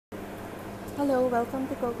Hello, welcome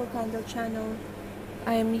to Coco Candle channel.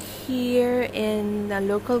 I'm here in a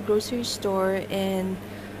local grocery store and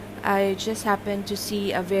I just happened to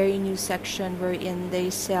see a very new section wherein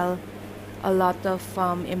they sell a lot of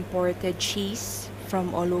imported cheese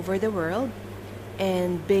from all over the world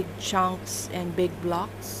and big chunks and big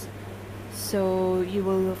blocks. So you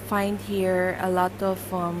will find here a lot of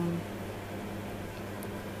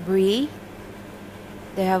brie.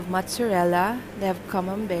 They have mozzarella, they have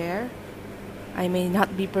camembert. I may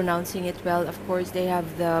not be pronouncing it well. Of course, they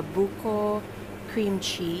have the buco cream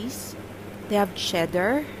cheese. They have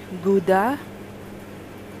cheddar, Gouda,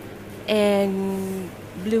 and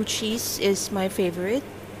blue cheese is my favorite.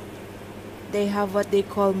 They have what they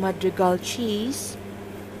call Madrigal cheese.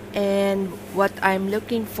 And what I'm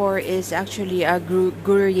looking for is actually a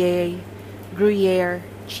Gruyere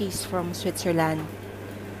cheese from Switzerland.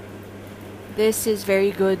 This is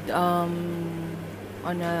very good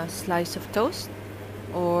on a slice of toast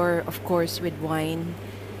or of course with wine.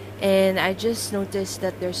 And I just noticed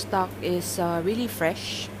that their stock is really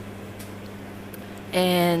fresh,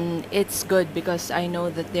 and it's good because I know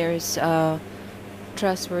that there's a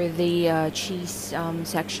trustworthy cheese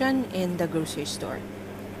section in the grocery store.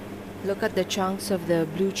 Look at the chunks of the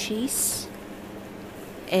blue cheese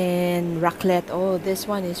and raclette. Oh, this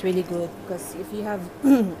one is really good because if you have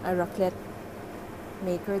a raclette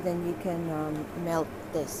maker, then you can melt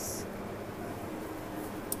this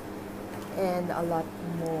and a lot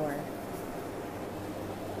more.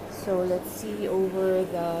 So let's see over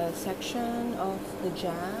the section of the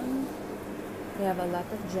jam. We have a lot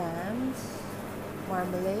of jams,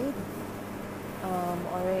 marmalade,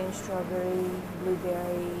 orange, strawberry,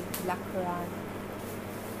 blueberry, blackcurrant,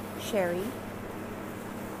 cherry,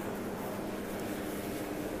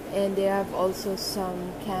 and they have also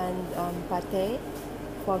some canned pate,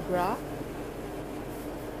 foie gras,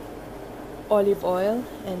 olive oil,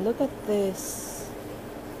 and look at this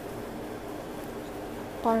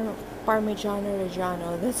Parmigiano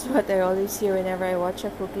Reggiano. That's what I always hear whenever I watch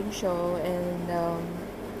a cooking show, and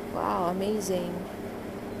wow, amazing.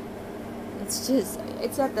 It's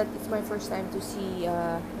not that it's my first time to see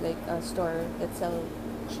like a store that sells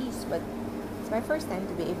cheese, but it's my first time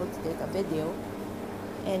to be able to take a video.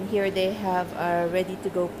 And here they have a ready to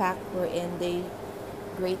go pack wherein they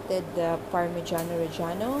grated the Parmigiano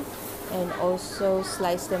Reggiano and also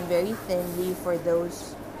sliced them very thinly for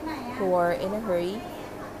those who are in a hurry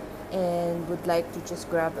and would like to just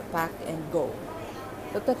grab a pack and go.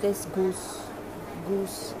 Look at this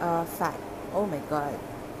goose fat. Oh my god,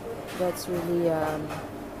 that's really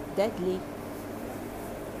deadly.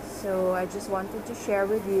 So I just wanted to share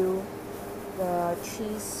with you the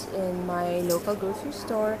cheese in my local grocery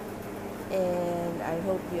store, and I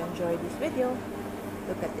hope you enjoyed this video.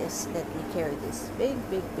 Look at this. Let me carry this big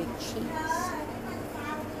cheese,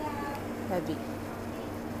 heavy,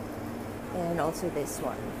 and also this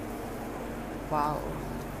one. Wow,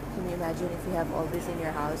 can you imagine if you have all this in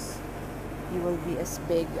your house? You will be as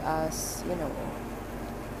big as, you know.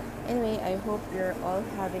 Anyway, I hope you're all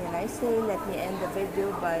having a nice day. Let me end the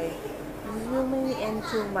video by zooming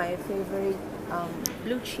into my favorite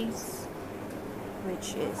blue cheese,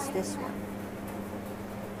 which is this one.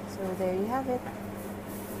 So there you have it.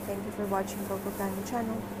 Thank you for watching Coco Candle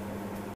channel.